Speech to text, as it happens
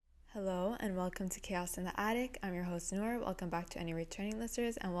Hello and welcome to Chaos in the Attic. I'm your host Noor. Welcome back to any returning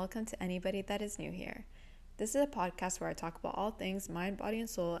listeners and welcome to anybody that is new here. This is a podcast where I talk about all things mind, body, and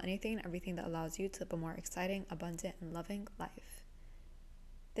soul, anything and everything that allows you to live a more exciting, abundant, and loving life.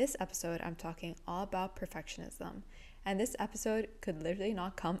 This episode, I'm talking all about perfectionism, and this episode could literally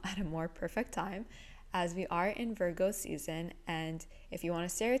not come at a more perfect time as we are in Virgo season, and if you want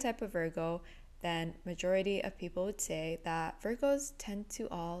to stereotype a Virgo, then majority of people would say that Virgos tend to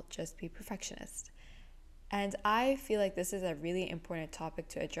all just be perfectionists. And I feel like this is a really important topic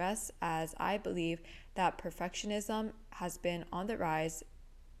to address as I believe that perfectionism has been on the rise,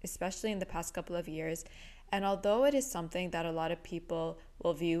 especially in the past couple of years. And although it is something that a lot of people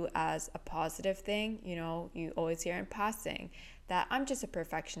will view as a positive thing, you always hear in passing that I'm just a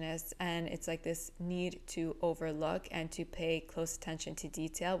perfectionist, and it's like this need to overlook and to pay close attention to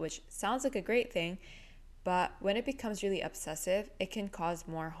detail, which sounds like a great thing, but when it becomes really obsessive, it can cause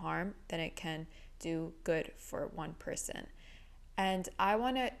more harm than it can do good for one person. And I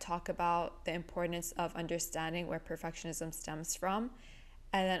want to talk about the importance of understanding where perfectionism stems from,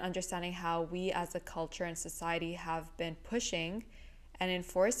 and then understanding how we as a culture and society have been pushing and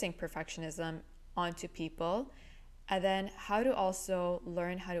enforcing perfectionism onto people, and then how to also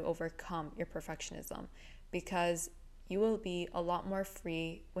learn how to overcome your perfectionism, because you will be a lot more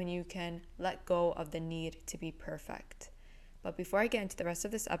free when you can let go of the need to be perfect. But before I get into the rest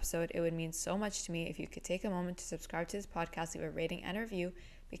of this episode, it would mean so much to me if you could take a moment to subscribe to this podcast, leave a rating and a review,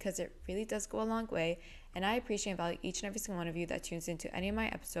 because it really does go a long way. And I appreciate and value each and every single one of you that tunes into any of my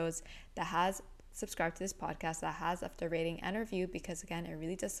episodes, that has subscribed to this podcast, that has left a rating and a review, because again, it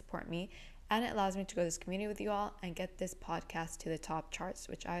really does support me and it allows me to grow this community with you all and get this podcast to the top charts,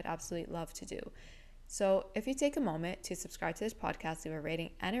 which I would absolutely love to do. So if you take a moment to subscribe to this podcast, leave a rating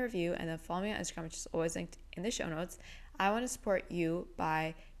and a review, and then follow me on Instagram, which is always linked in the show notes, I want to support you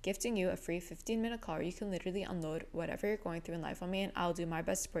by gifting you a free 15-minute call where you can literally unload whatever you're going through in life on me, and I'll do my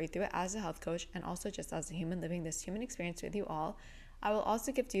best to support you through it as a health coach and also just as a human living this human experience with you all. I will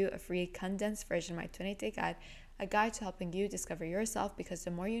also gift you a free condensed version of my 28-day guide, a guide to helping you discover yourself, because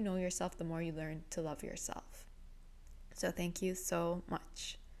the more you know yourself, the more you learn to love yourself. So thank you so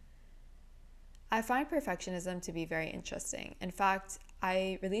much. I find perfectionism to be very interesting. In fact,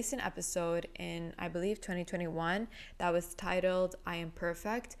 I released an episode in, I believe, 2021 that was titled, I Am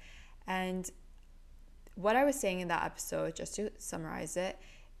Perfect. And what I was saying in that episode, just to summarize it,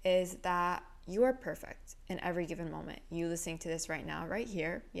 is that you are perfect in every given moment. You listening to this right now, right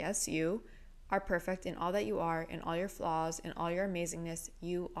here, yes, you are perfect in all that you are, in all your flaws, in all your amazingness.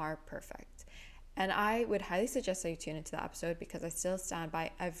 You are perfect. And I would highly suggest that you tune into that episode, because I still stand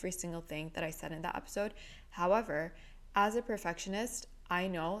by every single thing that I said in that episode. However, as a perfectionist, I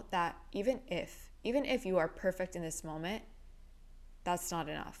know that even if you are perfect in this moment, that's not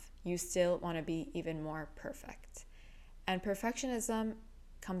enough. You still want to be even more perfect. And perfectionism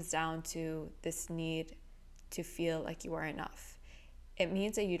comes down to this need to feel like you are enough. It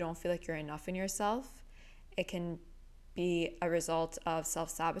means that you don't feel like you're enough in yourself. It can be a result of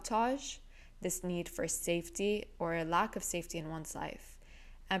self-sabotage, this need for safety or a lack of safety in one's life.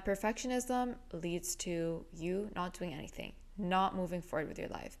 And perfectionism leads to you not doing anything, not moving forward with your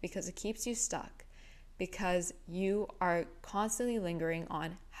life, because it keeps you stuck, because you are constantly lingering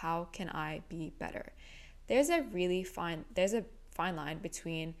on how can I be better. There's a fine line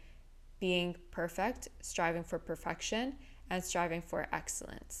between being perfect, striving for perfection, and striving for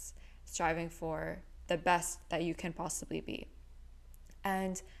excellence, striving for the best that you can possibly be.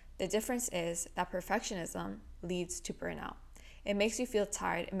 And the difference is that perfectionism leads to burnout. It makes you feel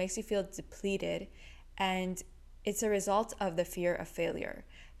tired, it makes you feel depleted, and it's a result of the fear of failure,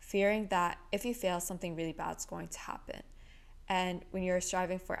 fearing that if you fail, something really bad is going to happen. And when you're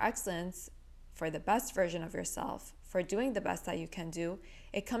striving for excellence, for the best version of yourself, for doing the best that you can do,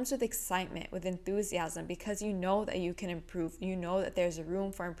 it comes with excitement, with enthusiasm, because you know that you can improve. You know that there's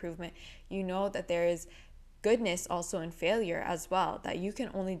room for improvement. You know that there is goodness also in failure as well, that you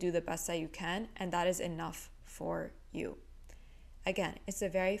can only do the best that you can, and that is enough for you. Again, it's a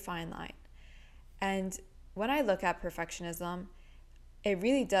very fine line. And when I look at perfectionism, it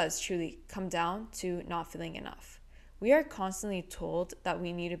really does truly come down to not feeling enough. We are constantly told that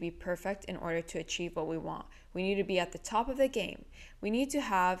we need to be perfect in order to achieve what we want. We need to be at the top of the game. We need to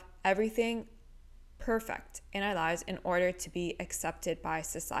have everything perfect in our lives in order to be accepted by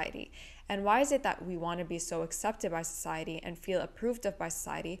society. And why is it that we want to be so accepted by society and feel approved of by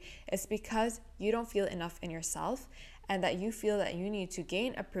society? It's because you don't feel enough in yourself, and that you feel that you need to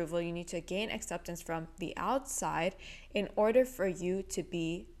gain approval, you need to gain acceptance from the outside in order for you to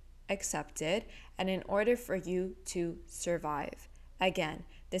be accepted and in order for you to survive. Again,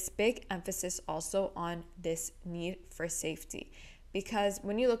 this big emphasis also on this need for safety. Because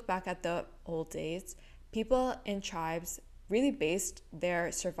when you look back at the old days, people in tribes really based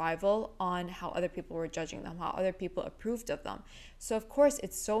their survival on how other people were judging them, how other people approved of them. So of course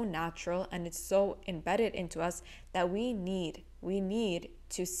it's so natural and it's so embedded into us that we need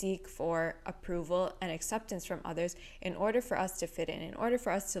to seek for approval and acceptance from others in order for us to fit in order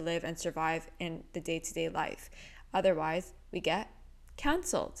for us to live and survive in the day-to-day life. Otherwise, we get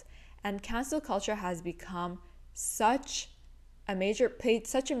canceled. And cancel culture has become played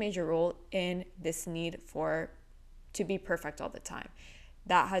such a major role in this need to be perfect all the time.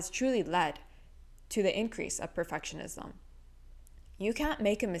 That has truly led to the increase of perfectionism. You can't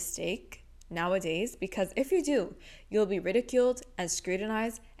make a mistake nowadays, because if you do, you'll be ridiculed and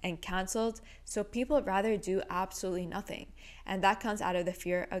scrutinized and canceled. So people rather do absolutely nothing. And that comes out of the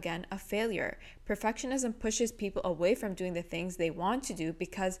fear, again, of failure. Perfectionism pushes people away from doing the things they want to do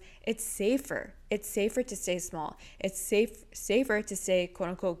because it's safer. It's safer to stay small. It's safer to stay, quote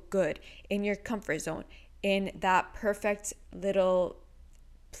unquote, good in your comfort zone, in that perfect little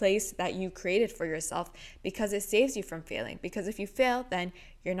place that you created for yourself, because it saves you from failing. Because if you fail, then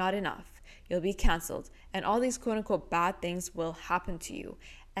you're not enough. You'll be canceled. And all these quote unquote bad things will happen to you.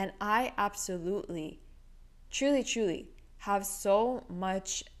 And I absolutely, truly have so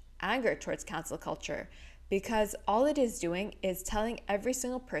much anger towards cancel culture, because all it is doing is telling every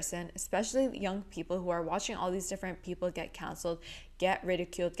single person, especially young people who are watching all these different people get canceled, get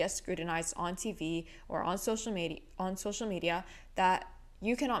ridiculed, get scrutinized on TV or on social media, that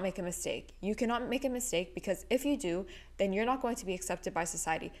you cannot make a mistake. You cannot make a mistake, because if you do, then you're not going to be accepted by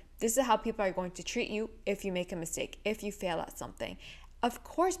society. This is how people are going to treat you if you make a mistake, if you fail at something. Of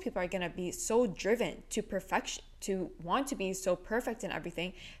course, people are going to be so driven to perfection, to want to be so perfect in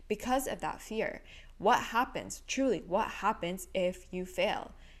everything because of that fear. What happens if you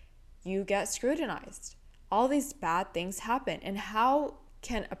fail? You get scrutinized. All these bad things happen. And how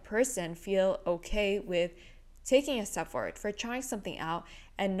can a person feel okay with taking a step forward, for trying something out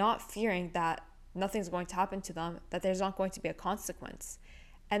and not fearing that nothing's going to happen to them, that there's not going to be a consequence?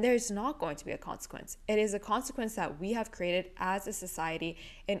 And there's not going to be a consequence. It is a consequence that we have created as a society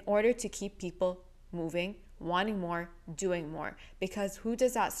in order to keep people moving, wanting more, doing more. Because who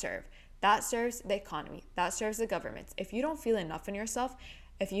does that serve? That serves the economy. That serves the government. If you don't feel enough in yourself,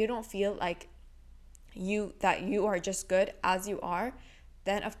 if you don't feel like you are just good as you are,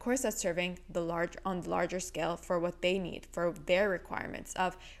 then of course that's serving on the larger scale for what they need, for their requirements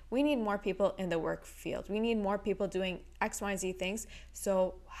of, we need more people in the work field. We need more people doing X, Y, and Z things.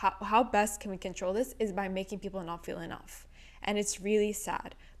 So how best can we control this is by making people not feel enough. And it's really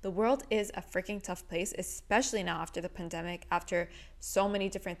sad. The world is a freaking tough place, especially now after the pandemic, after so many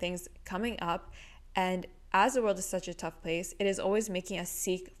different things coming up. And as the world is such a tough place, it is always making us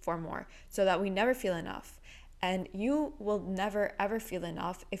seek for more so that we never feel enough. And you will never, ever feel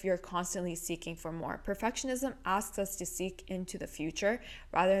enough if you're constantly seeking for more. Perfectionism asks us to seek into the future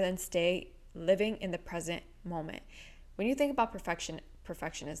rather than stay living in the present moment. When you think about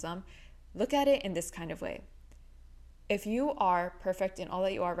perfectionism, look at it in this kind of way. If you are perfect in all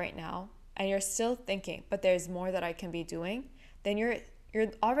that you are right now, and you're still thinking, but there's more that I can be doing, then you're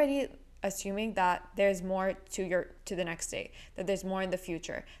already assuming that there's more to the next day, that there's more in the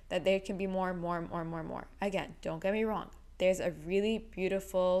future, that there can be more. Again, don't get me wrong. It's a really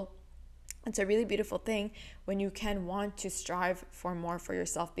beautiful thing when you can want to strive for more for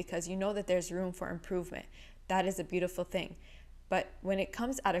yourself, because you know that there's room for improvement. That is a beautiful thing. But when it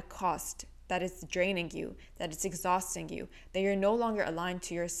comes at a cost that it's draining you, that it's exhausting you, that you're no longer aligned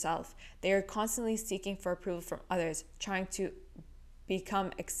to yourself, that you're constantly seeking for approval from others, trying to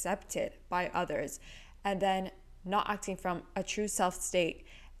become accepted by others, and then not acting from a true self state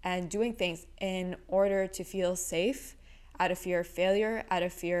and doing things in order to feel safe, out of fear of failure, out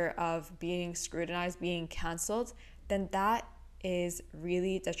of fear of being scrutinized, being canceled, then that is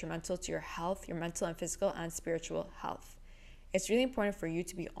really detrimental to your health, your mental and physical and spiritual health. It's really important for you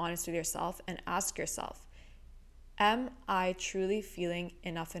to be honest with yourself and ask yourself, am I truly feeling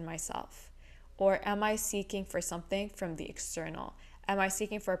enough in myself? Or am I seeking for something from the external? Am I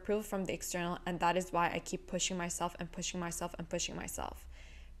seeking for approval from the external? And that is why I keep pushing myself and pushing myself and pushing myself.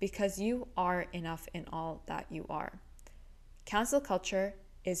 Because you are enough in all that you are. Cancel culture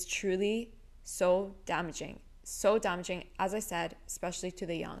is truly so damaging, as I said, especially to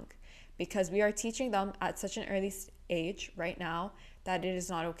the young, because we are teaching them at such an early age right now that it is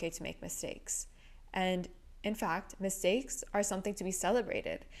not okay to make mistakes. And in fact, mistakes are something to be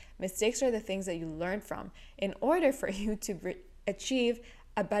celebrated. Mistakes are the things that you learn from in order for you to achieve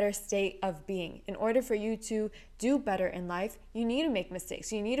a better state of being. In order for you to do better in life, you need to make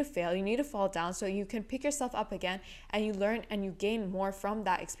mistakes. You need to fail. You need to fall down so you can pick yourself up again, and you learn and you gain more from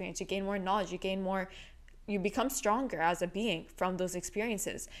that experience. You gain more knowledge. You become stronger as a being from those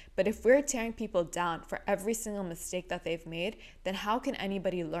experiences. But if we're tearing people down for every single mistake that they've made, then how can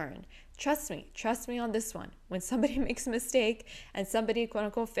anybody learn? Trust me on this one. When somebody makes a mistake and somebody quote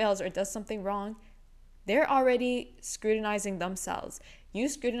unquote fails or does something wrong, they're already scrutinizing themselves. You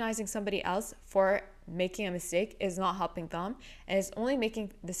scrutinizing somebody else for making a mistake is not helping them, and it's only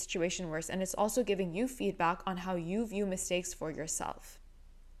making the situation worse. And it's also giving you feedback on how you view mistakes for yourself.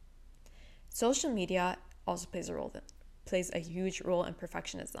 Social media also plays a huge role in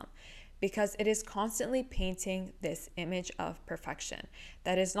perfectionism, because it is constantly painting this image of perfection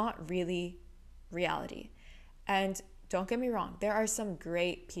that is not really reality. And don't get me wrong, there are some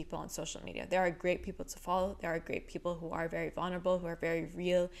great people on social media. There are great people to follow. There are great people who are very vulnerable, who are very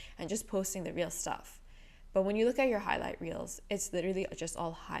real and just posting the real stuff. But when you look at your highlight reels, it's literally just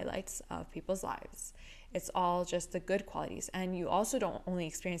all highlights of people's lives. It's all just the good qualities. And you also don't only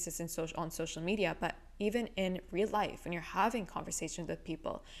experience this on social media, but even in real life, when you're having conversations with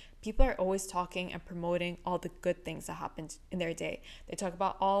people, people are always talking and promoting all the good things that happened in their day. They talk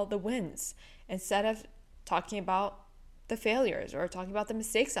about all the wins instead of talking about the failures or talking about the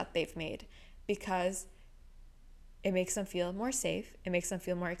mistakes that they've made, because it makes them feel more safe. It makes them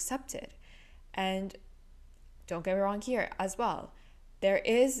feel more accepted. And don't get me wrong here as well. There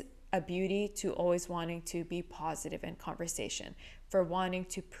is a beauty to always wanting to be positive in conversation, for wanting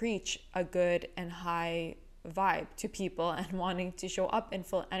to preach a good and high vibe to people and wanting to show up in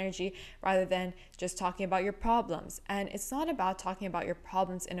full energy rather than just talking about your problems. And it's not about talking about your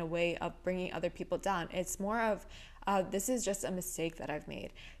problems in a way of bringing other people down. It's more of this is just a mistake that I've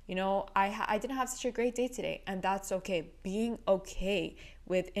made. I didn't have such a great day today, and that's okay. Being okay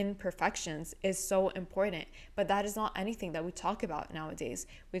with imperfections is so important, but that is not anything that we talk about nowadays.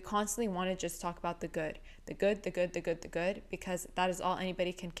 We constantly want to just talk about the good, because that is all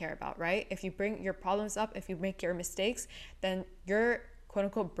anybody can care about, right? If you bring your problems up, if you make your mistakes, then you're quote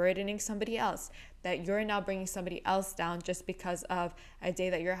unquote burdening somebody else, that you're now bringing somebody else down just because of a day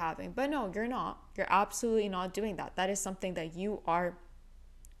that you're having. But no, you're not. You're absolutely not doing that. That is something that you are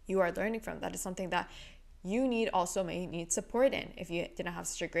learning from. That is something that you may need support in if you didn't have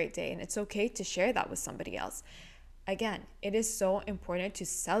such a great day. And it's okay to share that with somebody else. Again, it is so important to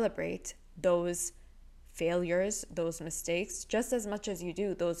celebrate those failures, those mistakes, just as much as you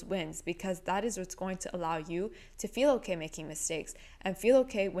do those wins, because that is what's going to allow you to feel okay making mistakes and feel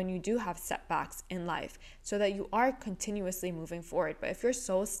okay when you do have setbacks in life, so that you are continuously moving forward. But if you're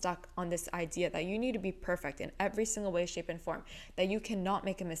so stuck on this idea that you need to be perfect in every single way, shape, and form, that you cannot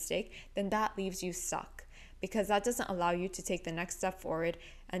make a mistake, then that leaves you stuck, because that doesn't allow you to take the next step forward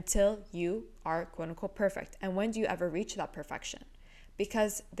until you are quote unquote perfect. And when do you ever reach that perfection?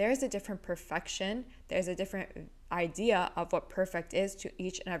 Because there's a different perfection, there's a different idea of what perfect is to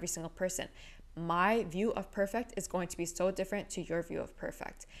each and every single person. My view of perfect is going to be so different to your view of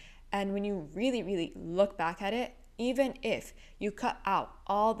perfect. And when you really, really look back at it, even if you cut out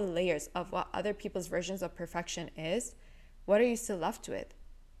all the layers of what other people's versions of perfection is, what are you still left with?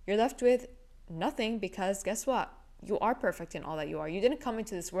 You're left with nothing, because guess what? You are perfect in all that you are. You didn't come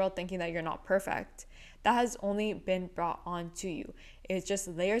into this world thinking that you're not perfect. That has only been brought on to you. It's just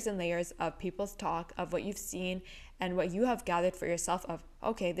layers and layers of people's talk, of what you've seen and what you have gathered for yourself of,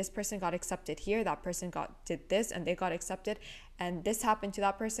 okay, this person got accepted here, that person did this and they got accepted, and this happened to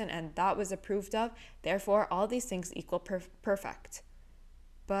that person and that was approved of. Therefore, all these things equal perfect.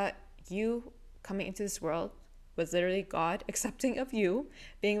 But you coming into this world was literally God accepting of you,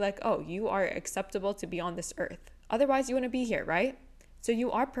 being like, oh, you are acceptable to be on this earth. Otherwise, you wouldn't be here, right? So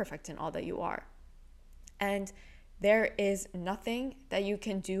you are perfect in all that you are. And there is nothing that you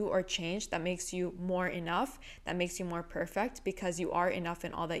can do or change that makes you more enough, that makes you more perfect, because you are enough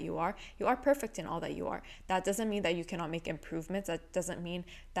in all that you are. You are perfect in all that you are. That doesn't mean that you cannot make improvements. That doesn't mean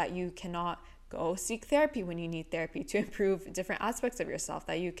that you cannot go seek therapy when you need therapy to improve different aspects of yourself,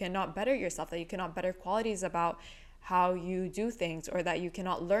 that you cannot better yourself, that you cannot better qualities about how you do things, or that you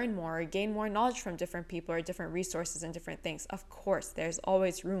cannot learn more or gain more knowledge from different people or different resources and different things. Of course, there's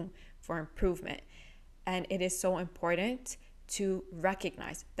always room for improvement. And it is so important to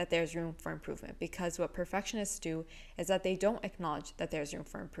recognize that there's room for improvement, because what perfectionists do is that they don't acknowledge that there's room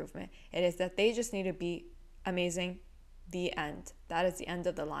for improvement. It is that they just need to be amazing, the end. That is the end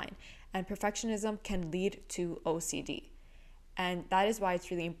of the line. And perfectionism can lead to OCD. And that is why it's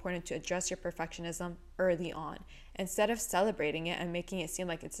really important to address your perfectionism early on. Instead of celebrating it and making it seem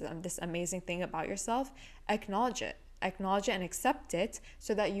like it's this amazing thing about yourself, acknowledge it. acknowledge it and accept it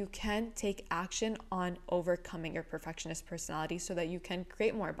so that you can take action on overcoming your perfectionist personality so that you can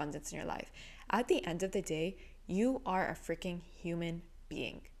create more abundance in your life. At the end of the day, you are a freaking human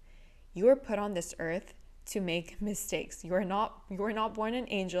being. You were put on this earth to make mistakes. You are not born an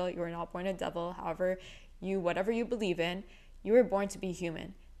angel, you are not born a devil, whatever you believe in, you were born to be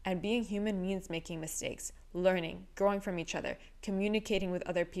human. And being human means making mistakes, learning, growing from each other, communicating with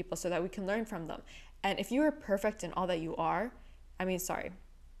other people so that we can learn from them. And if you are perfect in all that you are,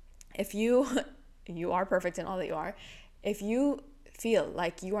 if you you are perfect in all that you are, if you feel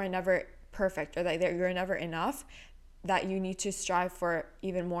like you are never perfect or that you're never enough, that you need to strive for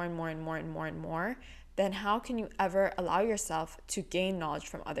even more and more and more and more and more, then how can you ever allow yourself to gain knowledge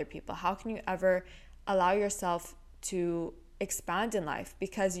from other people? How can you ever allow yourself to expand in life?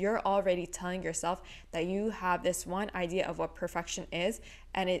 Because you're already telling yourself that you have this one idea of what perfection is,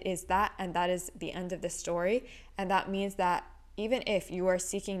 and it is that, and that is the end of the story. And that means that even if you are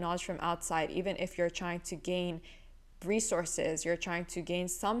seeking knowledge from outside, even if you're trying to gain resources, you're trying to gain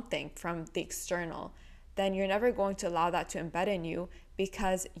something from the external, then you're never going to allow that to embed in you,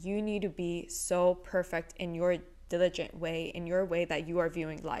 because you need to be so perfect in your diligent way, in your way that you are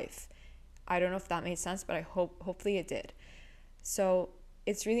viewing life. I don't know if that made sense, but hopefully it did. So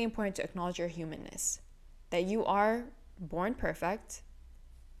it's really important to acknowledge your humanness, that you are born perfect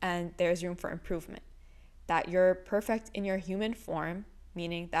and there's room for improvement, that you're perfect in your human form,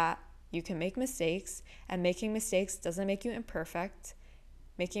 meaning that you can make mistakes, and making mistakes doesn't make you imperfect.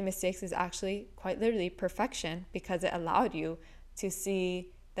 Making mistakes is actually quite literally perfection, because it allowed you to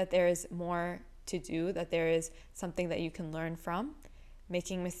see that there is more to do, that there is something that you can learn from.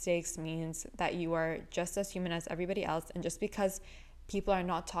 Making mistakes means that you are just as human as everybody else, and just because people are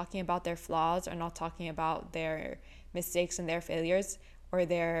not talking about their flaws or not talking about their mistakes and their failures or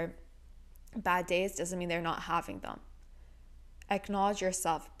their bad days doesn't mean they're not having them. Acknowledge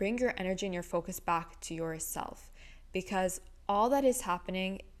yourself. Bring your energy and your focus back to yourself, because all that is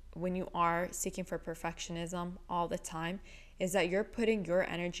happening when you are seeking for perfectionism all the time is that you're putting your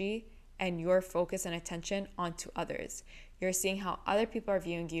energy and your focus and attention onto others. You're seeing how other people are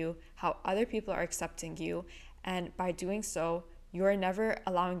viewing you, how other people are accepting you, and by doing so, you're never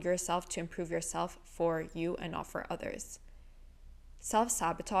allowing yourself to improve yourself for you and not for others.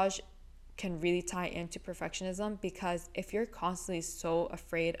 Self-sabotage can really tie into perfectionism, because if you're constantly so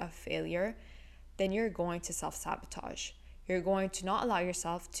afraid of failure, then you're going to self-sabotage. You're going to not allow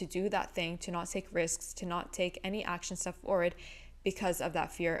yourself to do that thing, to not take risks, to not take any action step forward because of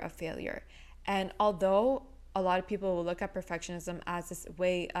that fear of failure. And although a lot of people will look at perfectionism as this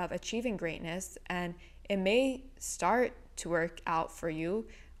way of achieving greatness, and it may start to work out for you,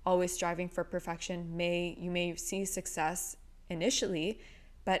 always striving for perfection, you may see success initially,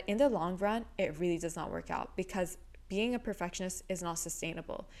 but in the long run, it really does not work out, because being a perfectionist is not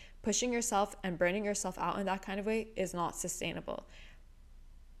sustainable. Pushing yourself and burning yourself out in that kind of way is not sustainable.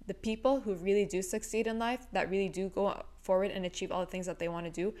 The people who really do succeed in life, that really do go forward and achieve all the things that they want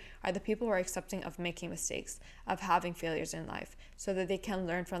to do, are the people who are accepting of making mistakes, of having failures in life, so that they can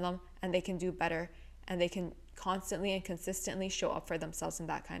learn from them and they can do better, and they can constantly and consistently show up for themselves in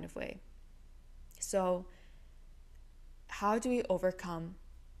that kind of way. So, how do we overcome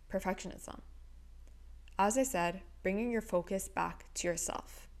perfectionism? As I said, bringing your focus back to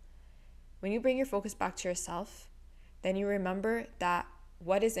yourself. When you bring your focus back to yourself, then you remember that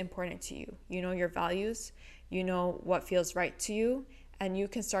what is important to you. You know your values, you know what feels right to you, and you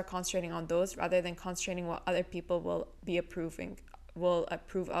can start concentrating on those rather than concentrating what other people will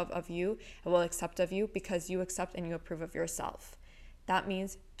approve of you and will accept of you, because you accept and you approve of yourself. That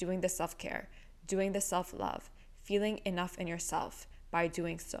means doing the self-care, doing the self-love, feeling enough in yourself by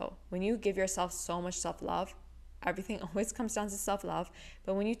doing so. When you give yourself so much self-love, everything always comes down to self-love,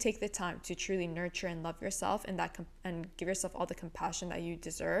 but when you take the time to truly nurture and love yourself and give yourself all the compassion that you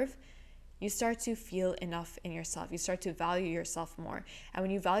deserve, you start to feel enough in yourself. You start to value yourself more. And when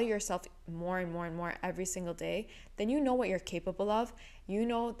you value yourself more and more and more every single day, then you know what you're capable of. You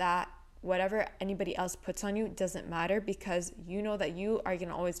know that whatever anybody else puts on you doesn't matter, because you know that you are going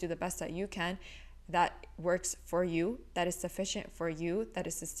to always do the best that you can, that works for you, that is sufficient for you, that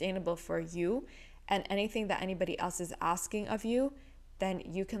is sustainable for you. And anything that anybody else is asking of you, then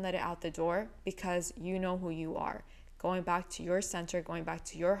you can let it out the door, because you know who you are. Going back to your center, going back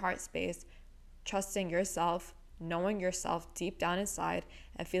to your heart space, trusting yourself, knowing yourself deep down inside,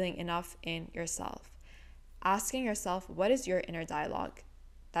 and feeling enough in yourself. Asking yourself, what is your inner dialogue?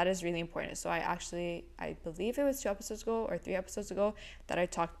 That is really important. So I believe it was 2 episodes ago or 3 episodes ago that I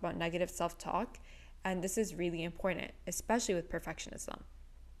talked about negative self-talk. And this is really important, especially with perfectionism.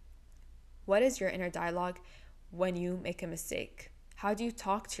 What is your inner dialogue? when you make a mistake? How do you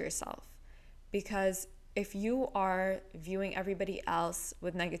talk to yourself? Because if you are viewing everybody else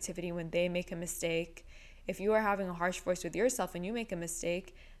with negativity when they make a mistake, if you are having a harsh voice with yourself when you make a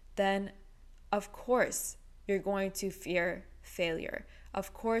mistake, then of course you're going to fear failure.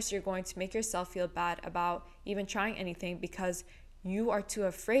 Of course you're going to make yourself feel bad about even trying anything because you are too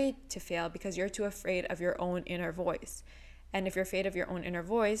afraid to fail, because you're too afraid of your own inner voice. And if you're afraid of your own inner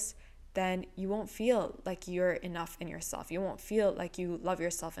voice, then you won't feel like you're enough in yourself. You won't feel like you love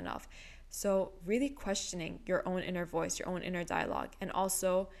yourself enough. So really questioning your own inner voice, your own inner dialogue, and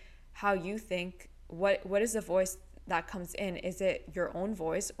also how you think, what is the voice that comes in? Is it your own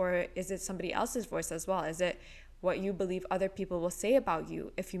voice, or is it somebody else's voice as well? Is it what you believe other people will say about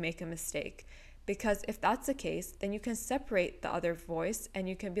you if you make a mistake? Because if that's the case, then you can separate the other voice and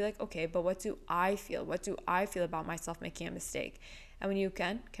you can be like, okay, but what do I feel? What do I feel about myself making a mistake? And when you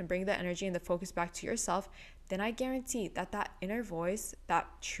can bring the energy and the focus back to yourself, then I guarantee that that inner voice, that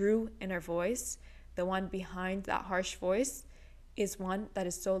true inner voice, the one behind that harsh voice, is one that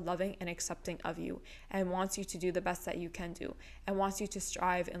is so loving and accepting of you and wants you to do the best that you can do and wants you to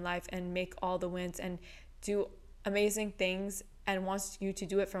strive in life and make all the wins and do amazing things and wants you to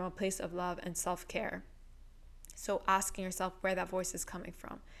do it from a place of love and self-care. So asking yourself where that voice is coming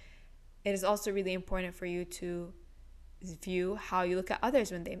from. It is also really important for you to view how you look at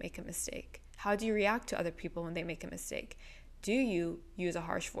others when they make a mistake. How do you react to other people when they make a mistake? Do you use a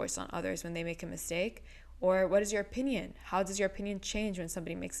harsh voice on others when they make a mistake? Or what is your opinion? How does your opinion change when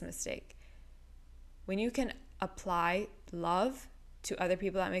somebody makes a mistake? When you can apply love to other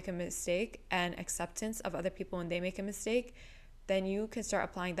people that make a mistake and acceptance of other people when they make a mistake, then you can start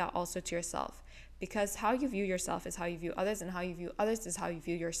applying that also to yourself. Because how you view yourself is how you view others, and how you view others is how you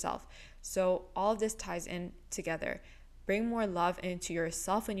view yourself. So all of this ties in together. Bring more love into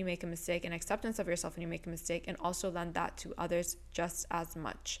yourself when you make a mistake and acceptance of yourself when you make a mistake, and also lend that to others just as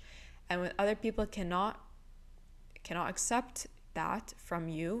much. And when other people cannot accept that from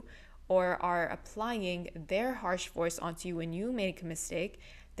you, or are applying their harsh voice onto you when you make a mistake,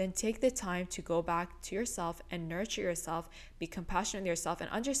 then take the time to go back to yourself and nurture yourself, be compassionate with yourself, and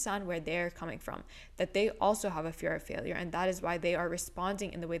understand where they're coming from, that they also have a fear of failure, and that is why they are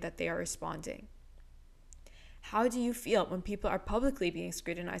responding in the way that they are responding. How do you feel when people are publicly being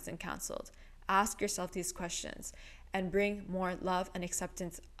scrutinized and canceled? Ask yourself these questions and bring more love and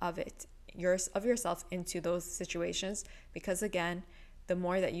acceptance of yourself into those situations, because again, the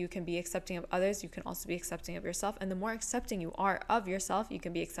more that you can be accepting of others, you can also be accepting of yourself. And the more accepting you are of yourself, you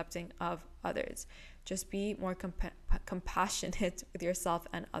can be accepting of others. Just be more compassionate with yourself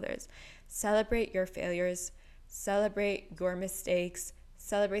and others. Celebrate your failures. Celebrate your mistakes.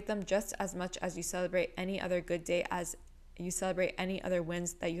 Celebrate them just as much as you celebrate any other good day, as you celebrate any other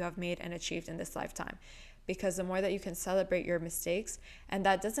wins that you have made and achieved in this lifetime. Because the more that you can celebrate your mistakes, and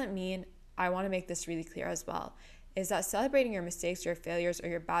that doesn't mean, I want to make this really clear as well, is that celebrating your mistakes, your failures, or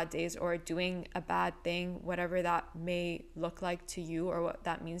your bad days, or doing a bad thing, whatever that may look like to you or what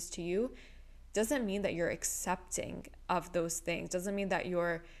that means to you, doesn't mean that you're accepting of those things. Doesn't mean that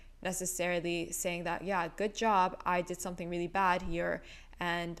you're necessarily saying that, yeah, good job, I did something really bad here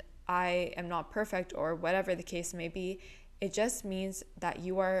and I am not perfect, or whatever the case may be. It just means that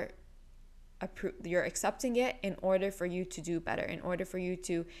you're accepting it in order for you to do better, in order for you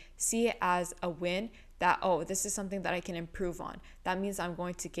to see it as a win, that, oh, this is something that I can improve on. That means I'm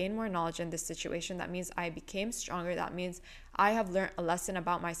going to gain more knowledge in this situation. That means I became stronger. That means I have learned a lesson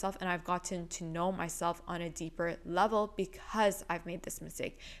about myself, and I've gotten to know myself on a deeper level because I've made this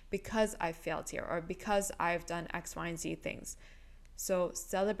mistake, because I failed here, or because I've done X, Y, and Z things. So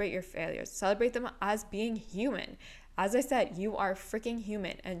celebrate your failures. Celebrate them as being human. As I said, you are freaking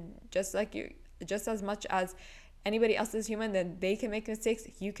human, and just as much as anybody else is human, then they can make mistakes,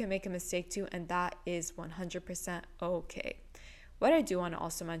 you can make a mistake too, and that is 100% okay. What I do want to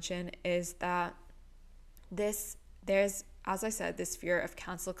also mention is that there's, as I said, this fear of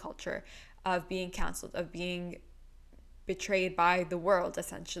cancel culture, of being canceled, of being betrayed by the world,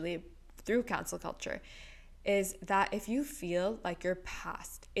 essentially, through cancel culture, is that if you feel like your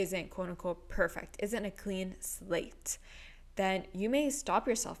past isn't quote unquote perfect, isn't a clean slate, then you may stop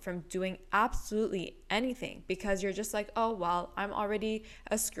yourself from doing absolutely anything, because you're just like, oh, well, I'm already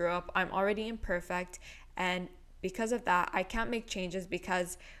a screw up, I'm already imperfect, and because of that, I can't make changes,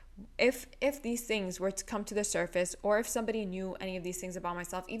 because if these things were to come to the surface, or if somebody knew any of these things about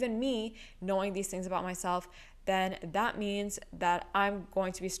myself, even me knowing these things about myself, then that means that I'm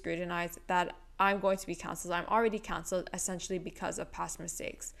going to be scrutinized, that I'm going to be canceled. I'm already canceled essentially because of past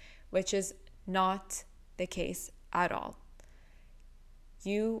mistakes, which is not the case at all.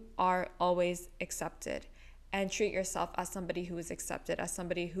 You are always accepted. and treat yourself as somebody who is accepted, as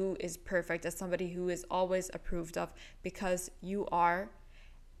somebody who is perfect, as somebody who is always approved of, because you are.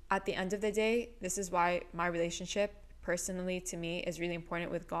 At the end of the day, this is why my relationship personally to me is really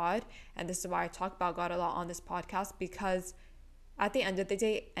important with God, and this is why I talk about God a lot on this podcast, because at the end of the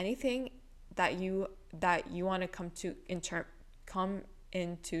day, anything that you want to come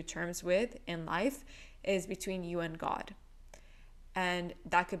into terms with in life is between you and God. And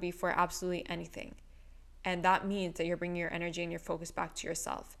that could be for absolutely anything. And that means that you're bringing your energy and your focus back to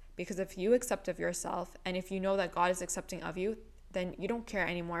yourself. Because if you accept of yourself, and if you know that God is accepting of you, then you don't care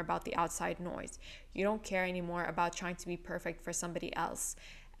anymore about the outside noise. You don't care anymore about trying to be perfect for somebody else.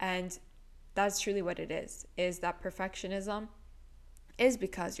 And that's truly what it is that perfectionism is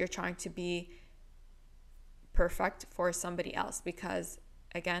because you're trying to be perfect for somebody else. Because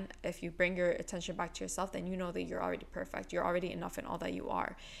again, if you bring your attention back to yourself, then you know that you're already perfect. You're already enough in all that you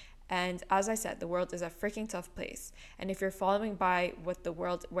are. And as I said, the world is a freaking tough place. And if you're following by where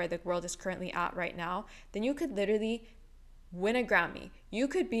the world is currently at right now, then you could literally win a Grammy. You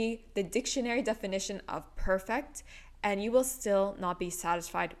could be the dictionary definition of perfect, and you will still not be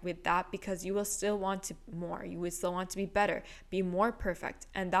satisfied with that, because you will still want more. You would still want to be better, be more perfect,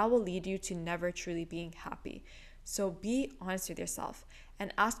 and that will lead you to never truly being happy. So be honest with yourself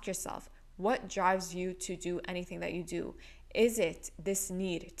and ask yourself, what drives you to do anything that you do? Is it this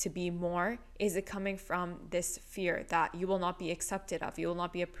need to be more? Is it coming from this fear that you will not be accepted of, you will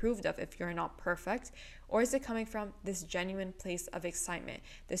not be approved of if you're not perfect? Or is it coming from this genuine place of excitement,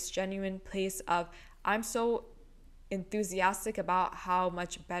 this genuine place of, I'm so enthusiastic about how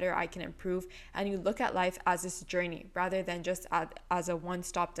much better I can improve, and you look at life as this journey rather than just as a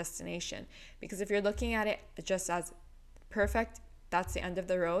one-stop destination? Because if you're looking at it just as perfect, that's the end of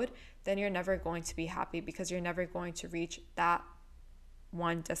the road, then you're never going to be happy, because you're never going to reach that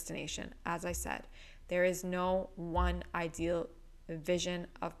one destination. As I said, there is no one ideal vision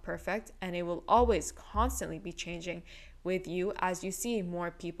of perfect, and it will always constantly be changing with you as you see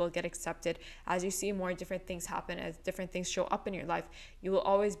more people get accepted, as you see more different things happen, as different things show up in your life. You will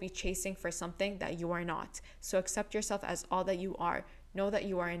always be chasing for something that you are not. So accept yourself as all that you are. Know that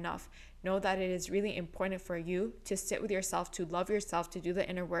you are enough. Know that it is really important for you to sit with yourself, to love yourself, to do the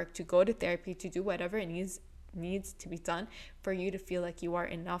inner work, to go to therapy, to do whatever it needs to be done for you to feel like you are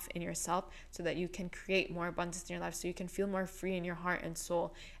enough in yourself, so that you can create more abundance in your life, so you can feel more free in your heart and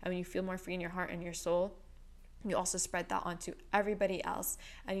soul. And when you feel more free in your heart and your soul, you also spread that onto everybody else,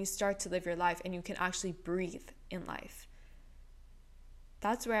 and you start to live your life, and you can actually breathe in life.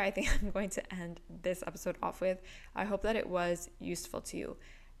 That's where I think I'm going to end this episode off with. I hope that it was useful to you.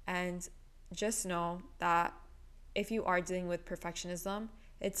 And just know that if you are dealing with perfectionism,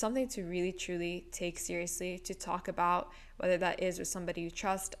 it's something to really, truly take seriously, to talk about, whether that is with somebody you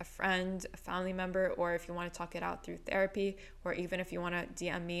trust, a friend, a family member, or if you want to talk it out through therapy, or even if you want to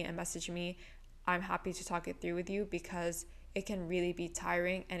DM me and message me, I'm happy to talk it through with you, because it can really be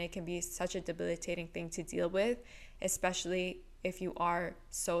tiring and it can be such a debilitating thing to deal with, especially if you are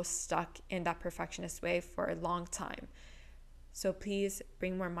so stuck in that perfectionist way for a long time. So please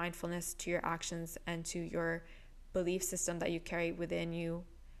bring more mindfulness to your actions and to your belief system that you carry within you,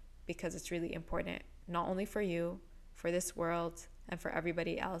 because it's really important, not only for you, for this world, and for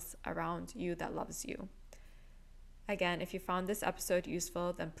everybody else around you that loves you. Again, if you found this episode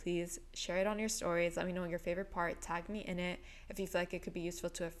useful, then please share it on your stories. Let me know your favorite part. Tag me in it. If you feel like it could be useful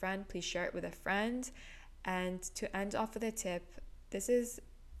to a friend, please share it with a friend. And to end off with a tip, this is,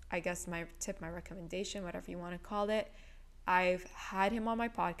 I guess, my tip, my recommendation, whatever you want to call it. I've had him on my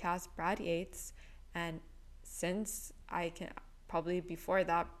podcast, Brad Yates, and since prior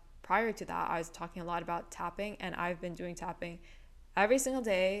to that, I was talking a lot about tapping, and I've been doing tapping every single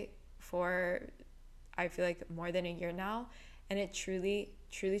day for, I feel like, more than a year now, and it truly,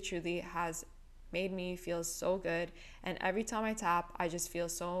 truly, truly has made me feel so good. And every time I tap, I just feel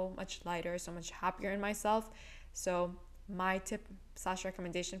so much lighter, so much happier in myself. So my tip /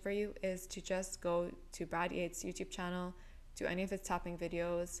 recommendation for you is to just go to Brad Yates' YouTube channel, do any of his tapping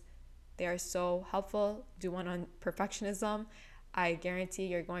videos. They are so helpful. Do one on perfectionism. I guarantee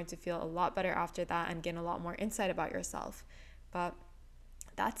you're going to feel a lot better after that and gain a lot more insight about yourself. But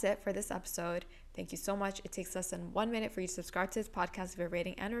that's it for this episode. Thank you so much. It takes less than 1 minute for you to subscribe to this podcast with a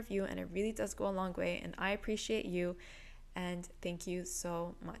rating and review, and it really does go a long way, and I appreciate you, and thank you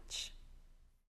so much.